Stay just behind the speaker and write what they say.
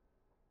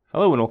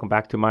Hello and welcome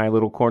back to my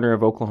little corner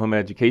of Oklahoma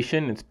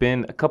education. It's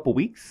been a couple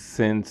weeks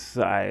since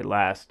I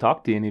last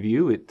talked to any of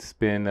you. It's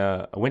been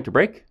a winter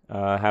break.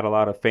 Had a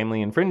lot of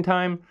family and friend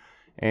time,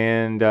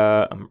 and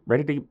I'm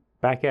ready to get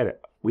back at it.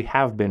 We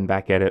have been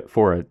back at it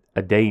for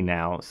a day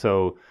now,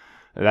 so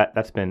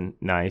that's been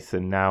nice.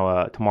 And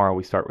now tomorrow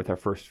we start with our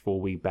first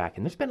full week back,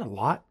 and there's been a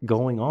lot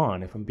going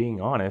on. If I'm being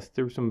honest,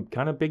 there were some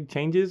kind of big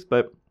changes,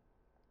 but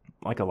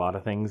like a lot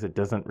of things, it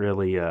doesn't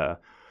really.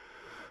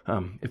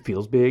 It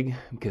feels big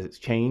because it's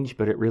change,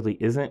 but it really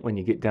isn't when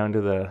you get down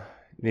to the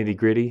nitty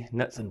gritty,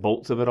 nuts and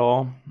bolts of it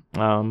all.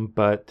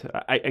 But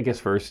I guess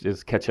first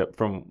is catch up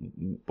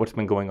from what's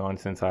been going on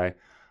since I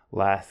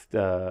last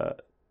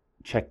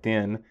checked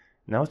in.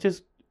 Now it's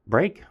just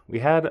break. We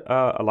had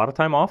a lot of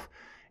time off,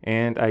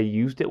 and I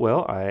used it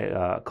well.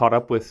 I caught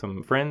up with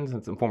some friends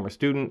and some former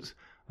students.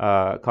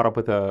 Caught up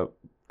with a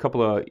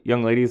couple of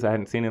young ladies I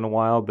hadn't seen in a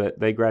while that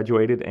they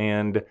graduated,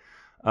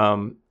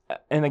 um,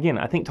 and again,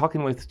 I think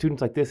talking with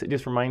students like this, it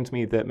just reminds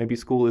me that maybe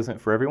school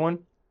isn't for everyone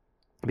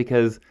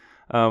because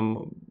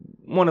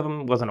one of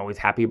them wasn't always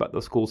happy about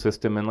the school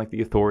system and like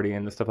the authority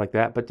and the stuff like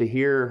that. But to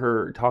hear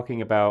her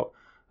talking about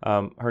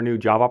her new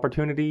job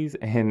opportunities,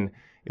 and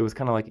it was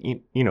kind of like,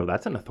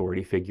 that's an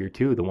authority figure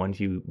too, the ones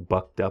you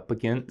bucked up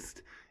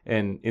against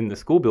and in the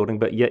school building,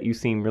 but yet you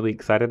seem really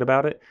excited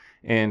about it.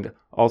 And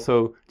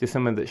also just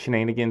some of the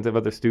shenanigans of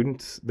other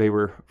students they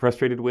were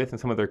frustrated with in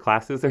some of their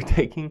classes they're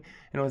taking.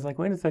 And I was like,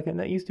 wait a second,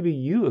 that used to be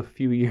you a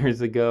few years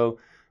ago.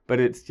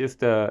 But it's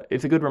just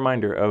it's a good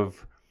reminder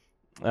of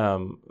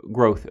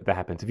growth that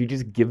happens if you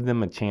just give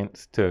them a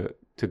chance to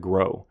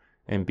grow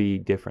and be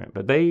different.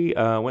 But they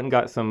went and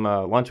got some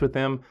lunch with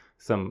them,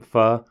 some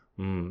pho.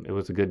 It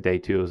was a good day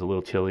too. It was a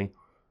little chilly,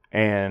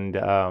 and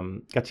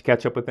got to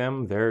catch up with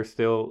them. They're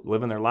still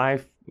living their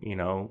life,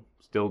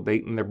 still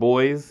dating their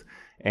boys,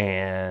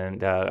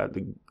 and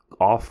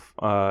off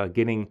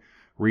getting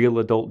real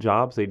adult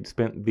jobs. They'd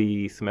spent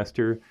the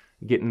semester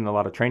getting a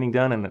lot of training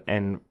done,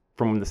 and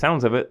from the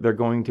sounds of it, they're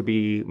going to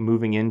be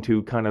moving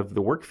into kind of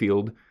the work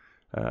field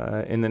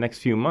in the next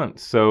few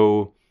months.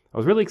 So I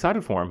was really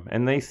excited for them,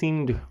 and they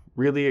seemed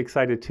really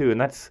excited too. And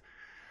that's,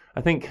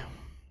 I think,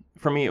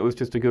 for me, it was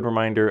just a good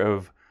reminder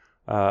of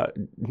uh,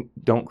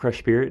 don't crush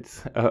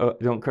spirits.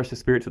 Don't crush the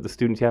spirits of the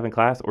students you have in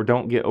class, or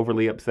don't get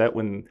overly upset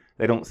when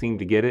they don't seem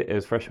to get it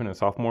as freshmen and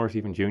sophomores,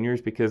 even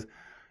juniors, because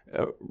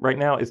right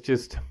now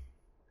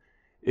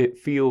it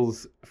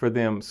feels for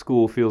them,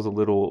 school feels a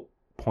little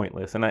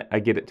pointless. And I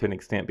get it to an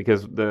extent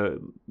because the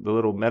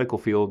little medical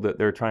field that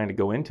they're trying to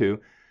go into,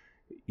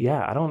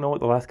 yeah, I don't know what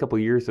the last couple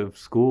of years of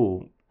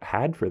school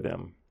had for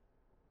them.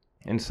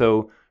 And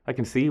so I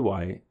can see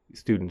why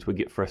students would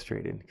get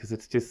frustrated because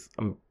it's just,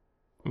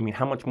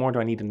 how much more do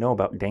I need to know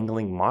about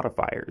dangling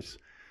modifiers?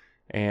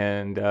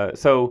 And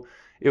so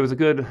it was a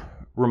good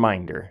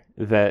reminder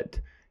that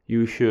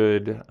you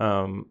should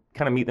kind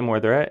of meet them where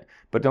they're at,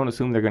 but don't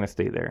assume they're going to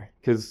stay there.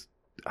 Because,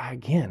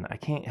 again, I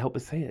can't help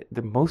but say it.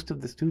 Most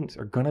of the students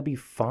are going to be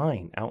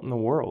fine out in the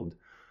world.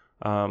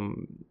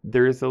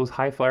 There's those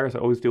high flyers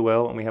that always do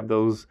well, and we have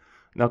those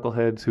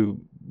knuckleheads who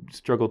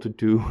struggle to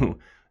do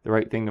the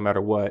right thing no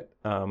matter what.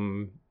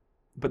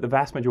 But the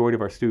vast majority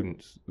of our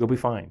students, they'll be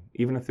fine,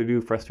 even if they do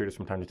frustrate us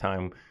from time to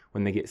time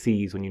when they get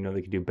C's, when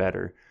they can do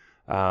better,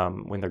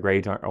 when their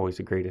grades aren't always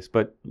the greatest.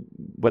 But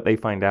what they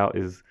find out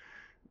is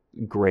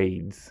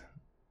grades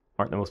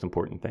aren't the most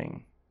important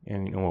thing,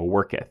 and a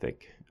work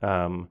ethic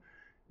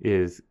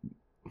is.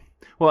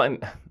 Well,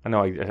 and I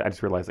know I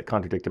just realized I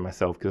contradicted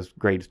myself because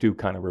grades do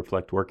kind of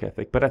reflect work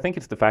ethic, but I think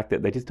it's the fact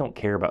that they just don't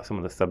care about some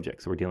of the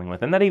subjects we're dealing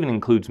with, and that even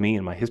includes me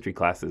in my history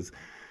classes.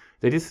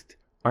 They just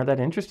aren't that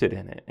interested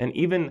in it, and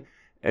even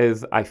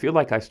as I feel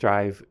like I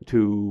strive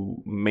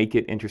to make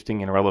it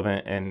interesting and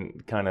relevant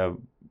and kind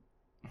of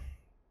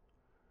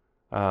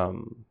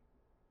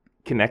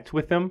connect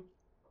with them,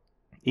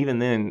 even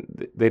then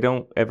they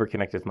don't ever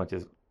connect as much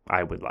as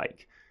I would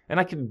like, and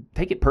I could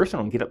take it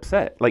personal and get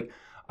upset. Like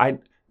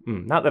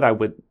not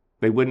that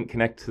they wouldn't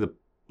connect to the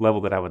level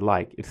that I would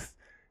like. It's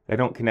they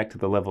don't connect to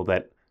the level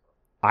that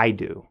I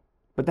do,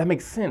 but that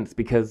makes sense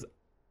because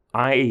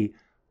I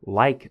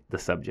like the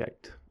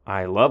subject.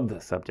 I love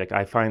the subject.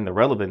 I find the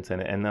relevance in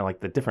it, and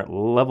the different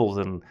levels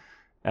and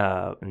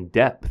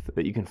depth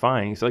that you can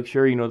find. It's like,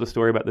 sure, you know the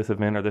story about this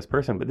event or this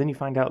person, but then you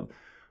find out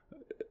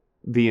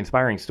the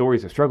inspiring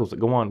stories or struggles that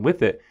go on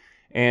with it.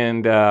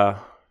 And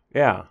it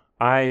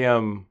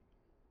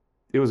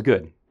was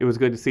good. It was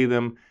good to see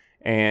them,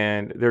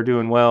 and they're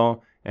doing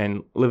well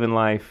and living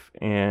life,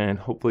 and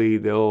hopefully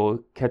they'll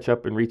catch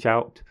up and reach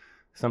out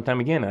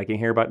sometime again. I can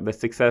hear about the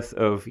success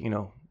of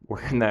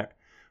working that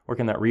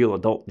real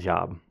adult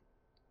job.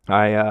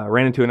 I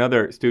ran into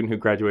another student who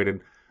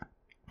graduated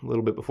a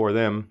little bit before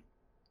them.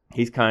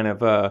 He's kind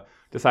of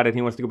decided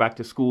he wants to go back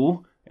to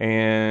school,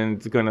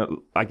 and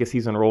I guess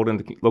he's enrolled in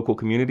the local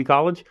community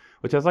college,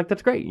 which I was like,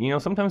 that's great.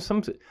 Sometimes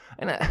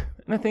and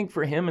I think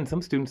for him and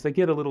some students, they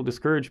get a little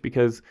discouraged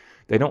because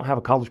they don't have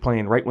a college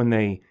plan right when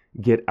they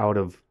get out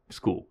of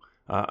school.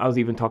 I was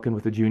even talking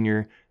with a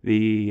junior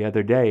the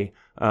other day,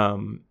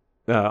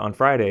 on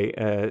Friday,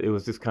 it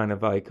was just kind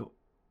of like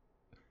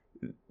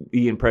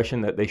the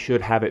impression that they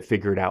should have it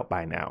figured out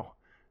by now.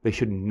 They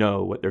should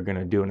know what they're going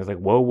to do. And it's like,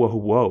 whoa, whoa,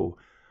 whoa.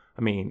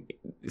 I mean,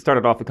 it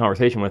started off the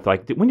conversation with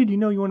like, when did you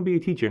know you want to be a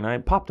teacher? And I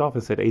popped off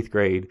and said 8th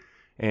grade.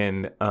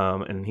 And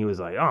he was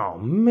like, oh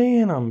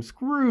man, I'm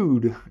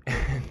screwed.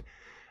 And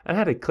I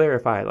had to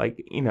clarify,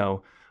 like,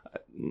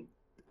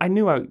 I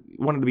knew I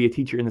wanted to be a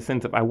teacher in the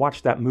sense of I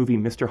watched that movie,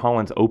 Mr.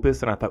 Holland's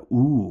Opus, and I thought,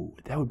 ooh,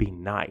 that would be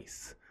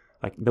nice.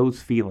 Like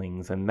those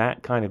feelings and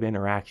that kind of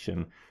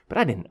interaction. But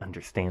I didn't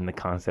understand the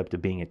concept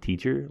of being a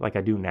teacher like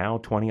I do now,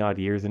 20 odd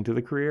years into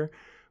the career.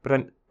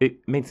 But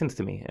it made sense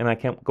to me. And I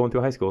kept going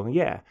through high school. And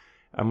yeah,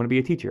 I'm going to be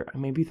a teacher. I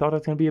maybe thought I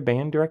was going to be a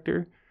band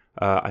director.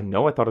 I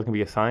know I thought I was going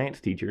to be a science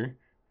teacher.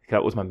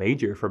 That was my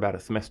major for about a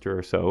semester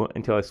or so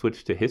until I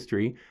switched to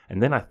history.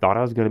 And then I thought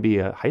I was going to be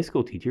a high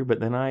school teacher. But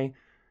then I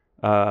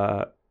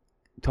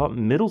taught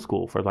middle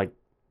school for like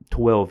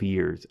 12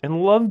 years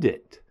and loved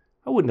it.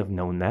 I wouldn't have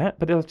known that.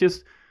 But it was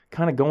just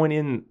kind of going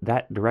in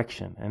that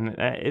direction. And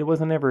it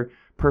wasn't ever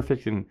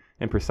perfect and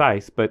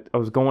precise, but I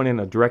was going in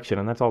a direction,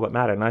 and that's all that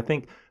mattered. And I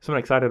think so I'm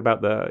excited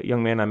about the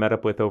young man I met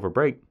up with over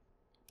break.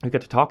 We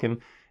got to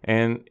talking,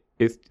 and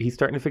he's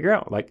starting to figure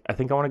out, like, I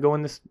think I want to go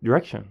in this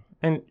direction.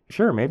 And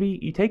sure, maybe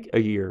you take a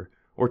year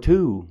or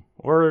two,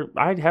 or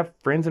I'd have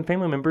friends and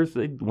family members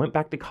that went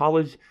back to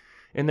college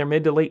in their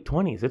mid to late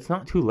 20s. It's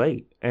not too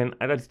late. And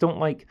I just don't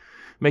like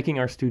making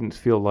our students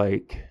feel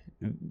like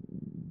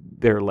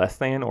they're less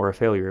than or a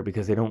failure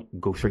because they don't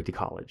go straight to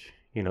college,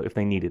 if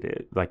they needed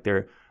it. Like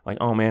they're like,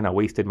 oh man, I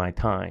wasted my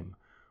time.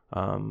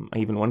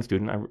 Even one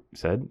student, I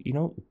said,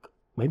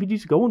 maybe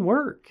just go and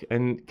work.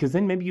 And because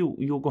then maybe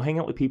you'll go hang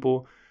out with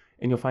people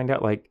and you'll find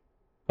out like,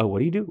 oh, what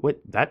do you do?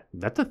 What,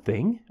 that's a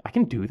thing? I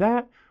can do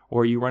that?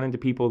 Or you run into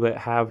people that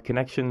have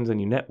connections and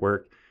you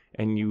network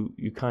and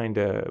you kind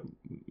of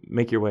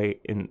make your way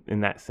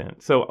in that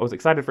sense. So I was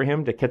excited for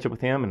him to catch up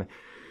with him, and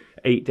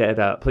ate at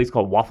a place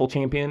called Waffle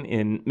Champion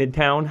in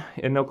Midtown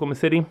in Oklahoma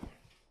City.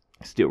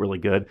 Still really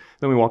good.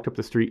 Then we walked up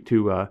the street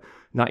to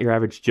Not Your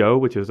Average Joe,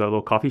 which is a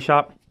little coffee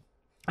shop.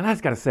 And I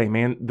just got to say,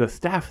 man, the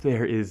staff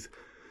there is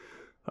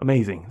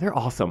amazing. They're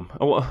awesome.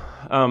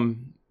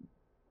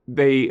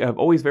 They have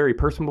always very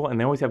personable, and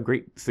they always have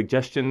great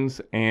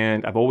suggestions.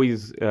 And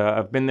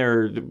I've been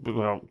there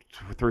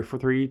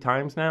three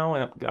times now,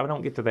 and I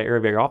don't get to that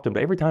area very often,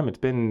 but every time it's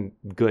been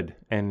good,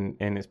 and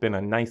it's been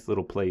a nice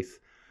little place.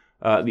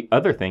 The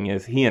other thing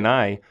is he and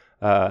I,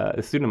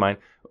 a student of mine,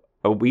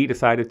 we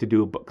decided to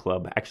do a book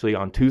club. Actually,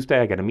 on Tuesday,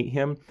 I got to meet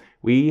him.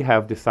 We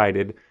have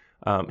decided,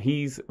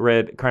 he's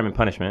read Crime and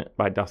Punishment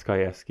by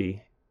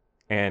Dostoevsky,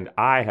 and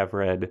I have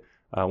read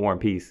War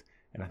and Peace.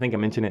 And I think I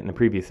mentioned it in the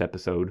previous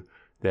episode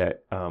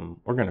that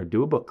we're going to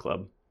do a book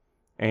club.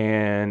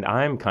 And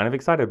I'm kind of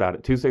excited about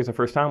it. Tuesday's the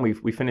first time.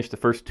 We finished the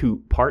first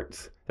 2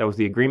 parts. That was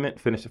the agreement.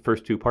 Finished the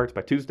first 2 parts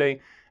by Tuesday, and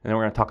then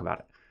we're going to talk about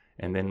it.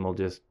 And then we'll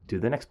just do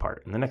the next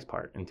part and the next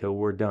part until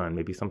we're done.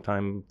 Maybe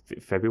sometime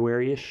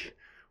February-ish.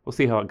 We'll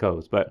see how it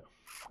goes. But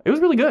it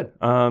was really good.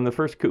 The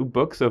first 2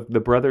 books of the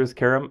brothers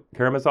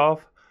Karamazov.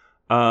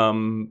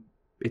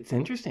 It's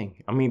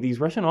interesting. I mean,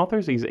 these Russian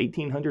authors, these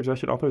 1800s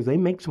Russian authors, they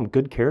make some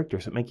good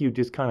characters that make you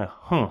just kind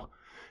of,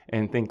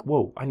 and think,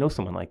 whoa, I know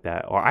someone like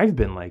that, or I've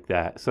been like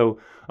that. So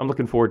I'm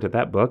looking forward to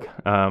that book.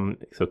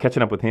 So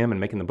catching up with him and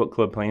making the book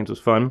club plans was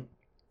fun.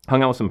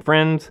 Hung out with some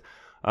friends,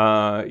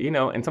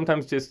 and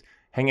sometimes just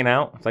hanging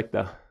out. It's like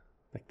the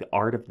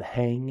art of the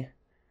hang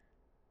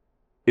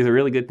is a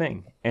really good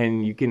thing.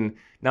 And you can,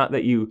 not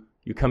that you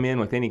come in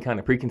with any kind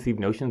of preconceived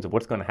notions of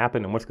what's going to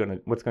happen and what's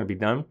going to be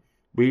done,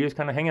 but you just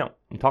kind of hang out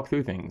and talk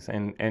through things,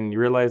 and you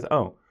realize,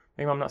 oh,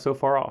 maybe I'm not so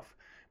far off.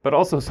 But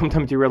also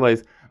sometimes you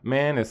realize,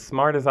 man, as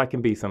smart as I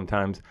can be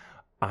sometimes,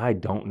 I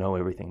don't know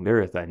everything.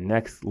 There is a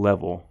next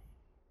level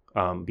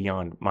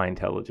beyond my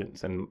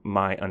intelligence and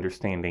my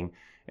understanding.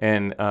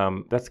 And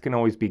that's going to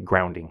always be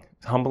grounding.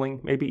 It's humbling,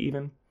 maybe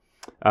even.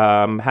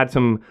 Had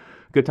some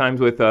good times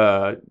with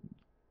a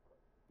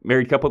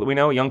married couple that we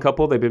know, a young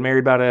couple. They've been married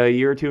about a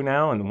year or 2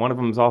 now, and one of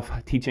them's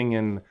off teaching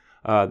in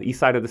the east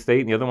side of the state,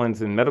 and the other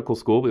one's in medical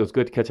school. But it was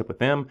good to catch up with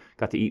them.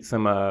 Got to eat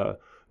some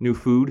new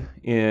food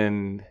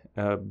in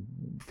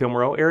Film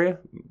Row area.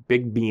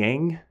 Big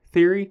Biang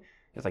Theory.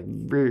 It's like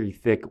very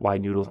thick,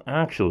 wide noodles.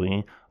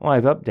 Actually,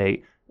 live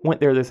update. Went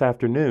there this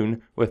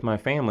afternoon with my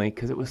family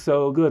because it was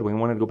so good. We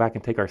wanted to go back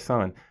and take our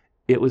son.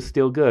 It was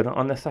still good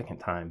on the second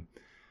time.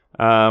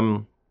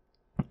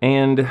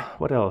 And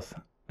what else?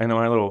 I know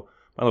my little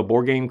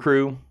board game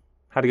crew,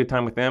 had a good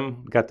time with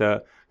them. Got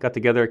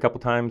together a couple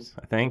times,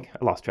 I think.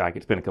 I lost track.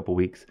 It's been a couple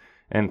weeks.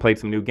 And played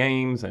some new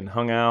games and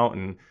hung out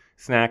and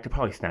snacked. I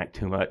probably snacked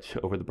too much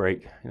over the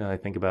break. I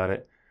think about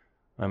it.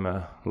 I'm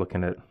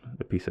looking at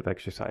a piece of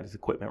exercise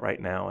equipment right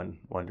now and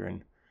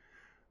wondering,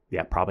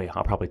 yeah,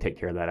 I'll probably take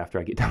care of that after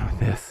I get done with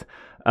this.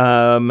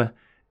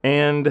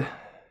 And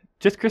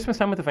just Christmas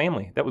time with the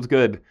family. That was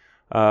good.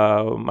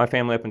 My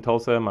family up in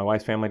Tulsa, my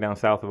wife's family down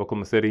south of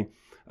Oklahoma City.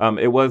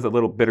 It was a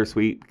little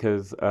bittersweet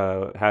because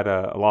had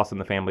a loss in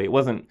the family. It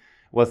wasn't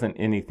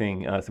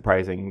anything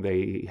surprising.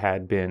 They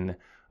had been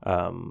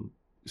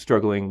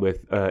struggling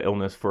with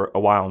illness for a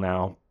while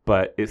now,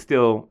 but it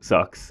still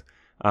sucks.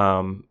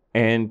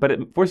 But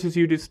it forces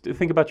you just to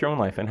think about your own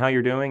life and how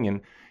you're doing,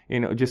 and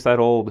just that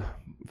old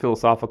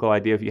philosophical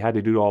idea: if you had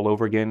to do it all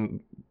over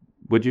again,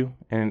 would you?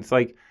 And it's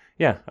like,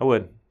 yeah, I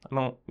would. I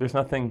don't. There's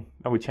nothing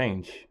I would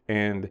change,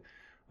 and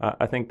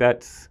I think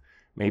that's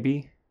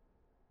maybe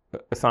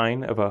a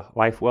sign of a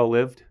life well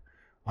lived,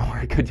 or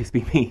it could just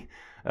be me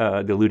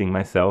deluding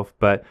myself.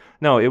 But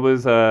no, it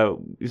was.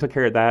 We took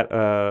care of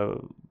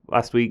that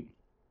last week.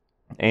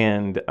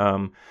 And it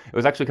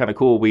was actually kind of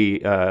cool. We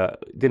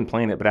didn't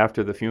plan it, but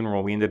after the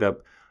funeral, we ended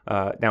up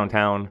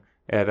downtown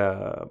at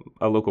a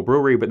local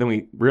brewery. But then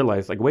we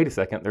realized, like, wait a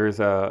second,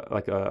 there's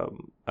a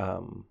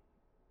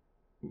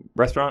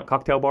restaurant,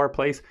 cocktail bar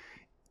place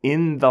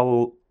in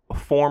the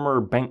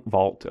former bank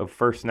vault of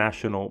First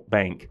National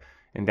Bank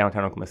in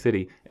downtown Oklahoma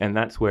City. And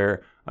that's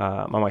where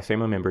my wife's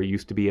family member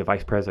used to be a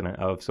vice president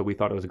of. So we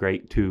thought it was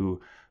great to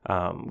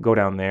go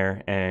down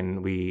there,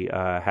 and we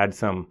had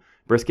some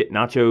brisket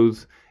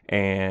nachos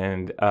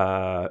and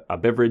a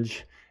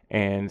beverage,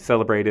 and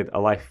celebrated a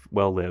life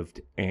well lived.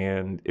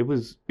 And it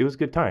was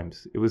good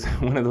times. It was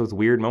one of those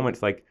weird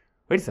moments, like,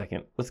 wait a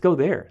second, let's go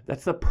there.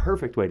 That's the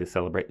perfect way to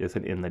celebrate this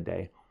and end the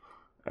day.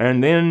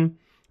 And then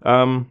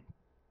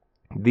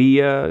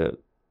the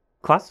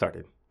class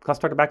started. Class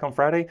started back on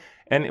Friday,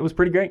 and it was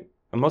pretty great.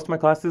 And most of my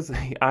classes,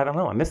 I don't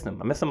know, I miss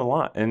them. I miss them a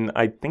lot. And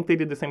I think they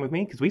did the same with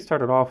me, because we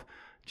started off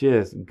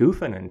just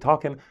goofing and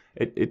talking.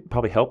 It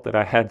probably helped that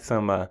I had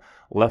some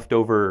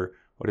leftover,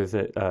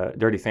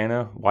 Dirty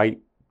Santa, white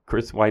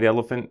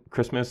elephant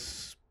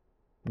Christmas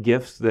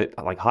gifts,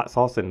 that like hot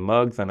sauce and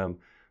mugs, and I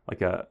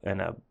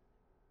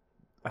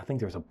think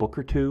there was a book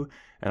or two,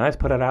 and I just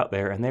put it out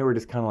there, and they were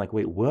just kind of like,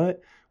 wait,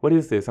 what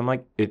is this? I'm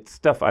like, it's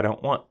stuff I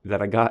don't want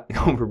that I got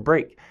over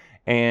break.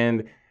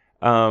 And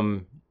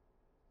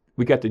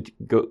we got to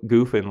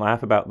goof and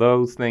laugh about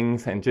those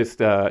things, and just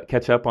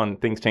catch up on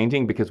things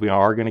changing, because we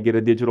are going to get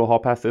a digital hall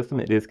pass system.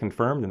 It is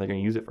confirmed, and they're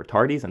going to use it for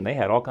tardies, and they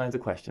had all kinds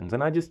of questions,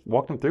 and I just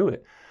walked them through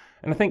it.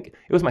 And I think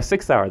it was my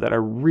 6th hour that I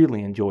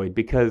really enjoyed,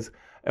 because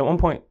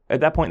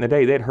at that point in the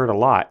day, they'd heard a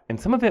lot, and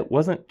some of it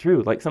wasn't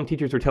true. Like, some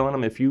teachers were telling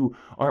them, if you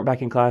aren't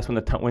back in class when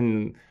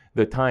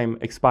the time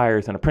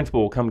expires, and a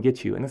principal will come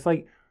get you. And it's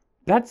like,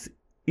 that's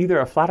either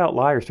a flat out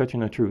lie or stretching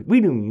the truth. We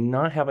do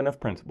not have enough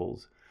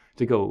principals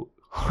to go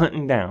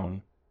hunting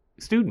down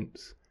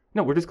students.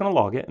 No, we're just going to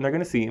log it, and they're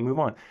going to see and move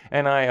on.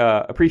 And I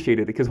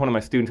appreciated it, because one of my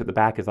students at the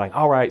back is like,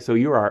 all right, so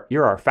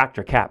you're our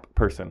factor cap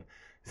person.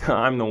 So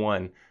I'm the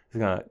one who's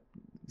going to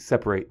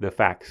separate the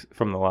facts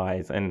from the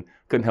lies, and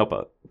couldn't help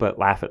but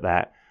laugh at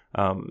that.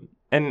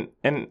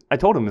 And I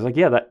told him, it's like,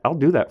 yeah, I'll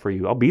do that for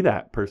you. I'll be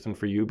that person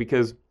for you,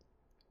 because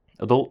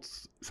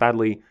adults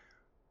sadly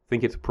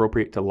think it's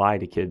appropriate to lie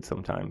to kids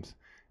sometimes.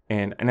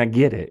 And I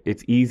get it.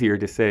 It's easier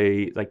to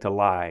say, like, to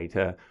lie,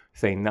 to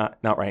say not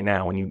right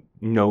now when you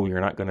know you're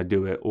not going to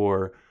do it,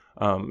 or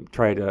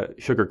try to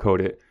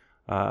sugarcoat it.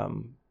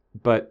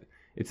 But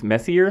it's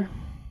messier,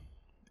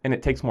 and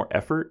it takes more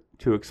effort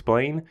to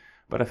explain.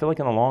 But I feel like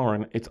in the long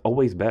run, it's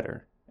always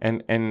better.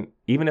 And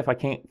even if I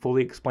can't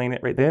fully explain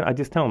it right then, I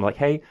just tell them, like,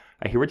 hey,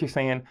 I hear what you're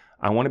saying.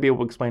 I want to be able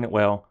to explain it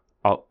well.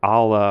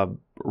 I'll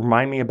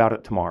remind me about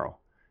it tomorrow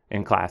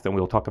in class, and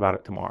we'll talk about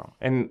it tomorrow.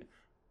 And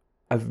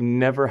I've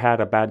never had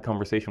a bad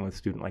conversation with a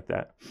student like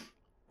that.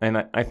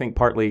 And I think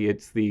partly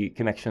it's the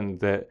connection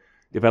that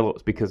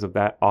develops because of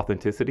that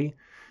authenticity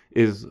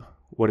is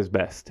what is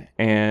best.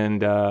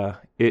 And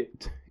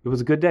it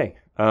was a good day.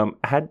 I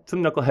had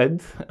some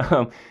knuckleheads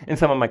in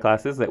some of my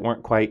classes that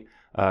weren't quite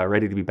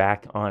ready to be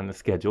back on the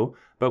schedule.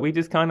 But we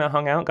just kind of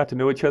hung out, got to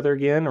know each other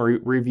again,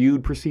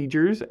 reviewed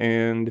procedures,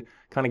 and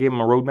kind of gave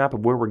them a roadmap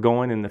of where we're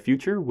going in the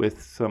future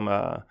with some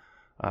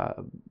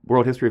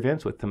world history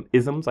events, with some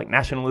isms like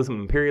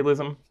nationalism,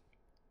 imperialism,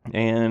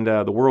 and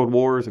the world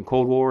wars and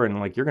Cold War,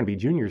 and like, you're going to be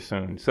juniors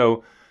soon.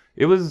 So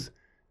it was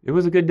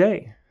a good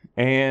day.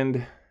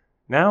 And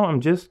now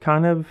I'm just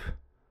kind of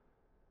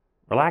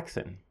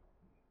relaxing.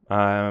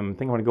 I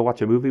think I'm going to go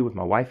watch a movie with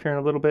my wife here in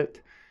a little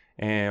bit,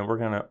 and we're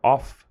going to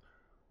off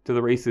to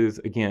the races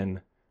again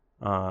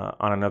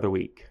on another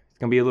week. It's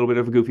going to be a little bit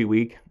of a goofy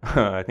week.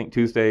 I think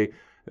Tuesday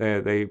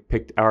they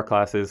picked our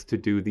classes to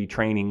do the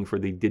training for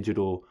the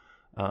digital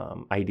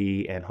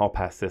ID and hall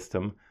pass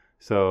system.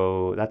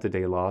 So that's a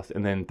day lost.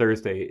 And then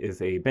Thursday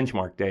is a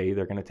benchmark day.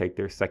 They're going to take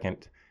their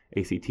second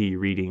ACT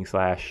reading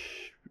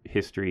 /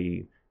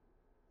 history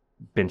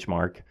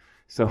benchmark.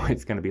 So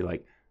it's going to be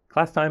like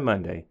class time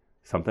Monday,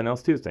 something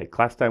else Tuesday,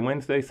 class time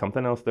Wednesday,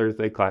 something else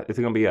Thursday. It's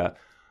going to be a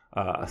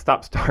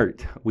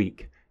stop-start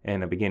week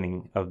and a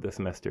beginning of the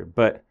semester.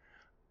 But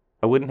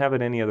I wouldn't have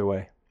it any other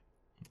way.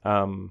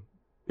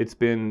 It's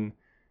been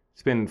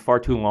far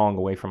too long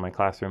away from my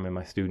classroom and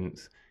my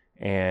students,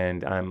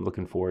 and I'm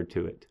looking forward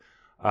to it.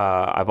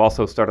 I've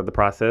also started the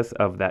process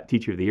of that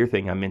Teacher of the Year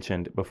thing I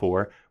mentioned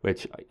before,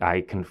 which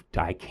I can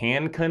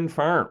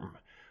confirm.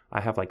 I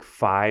have like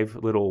 5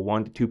 little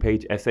 1 to 2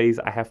 page essays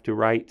I have to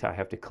write. I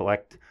have to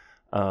collect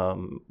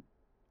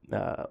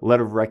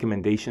letter of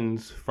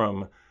recommendations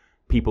from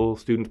people,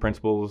 students,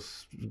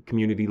 principals,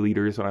 community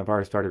leaders, and I've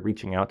already started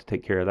reaching out to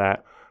take care of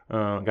that.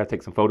 I've got to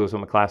take some photos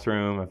of my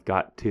classroom. I've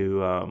got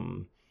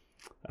to,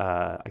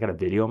 I got a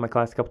video of my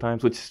class a couple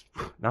times, which is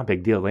not a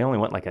big deal. They only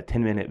want like a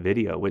 10-minute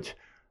video, which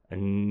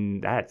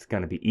that's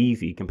going to be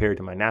easy compared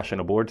to my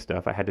national board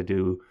stuff I had to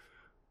do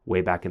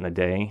way back in the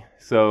day.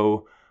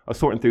 So I was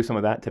sorting through some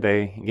of that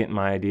today, getting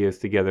my ideas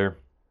together,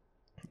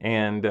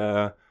 and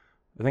I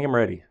think I'm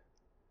ready.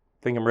 I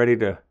think I'm ready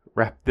to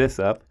wrap this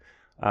up,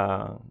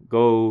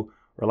 go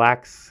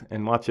relax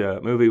and watch a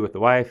movie with the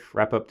wife,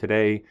 wrap up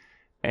today,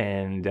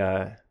 and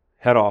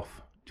head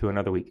off to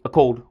another week. A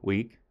cold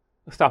week,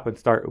 a stop and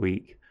start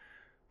week.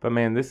 But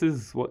man, this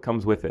is what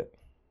comes with it.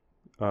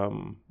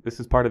 This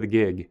is part of the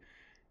gig.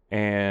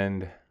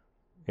 And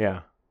yeah,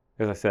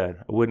 as I said,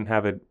 I wouldn't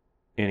have it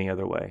any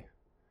other way.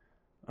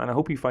 And I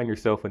hope you find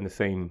yourself in the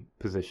same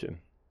position.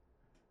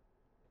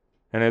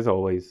 And as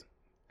always,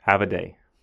 have a day.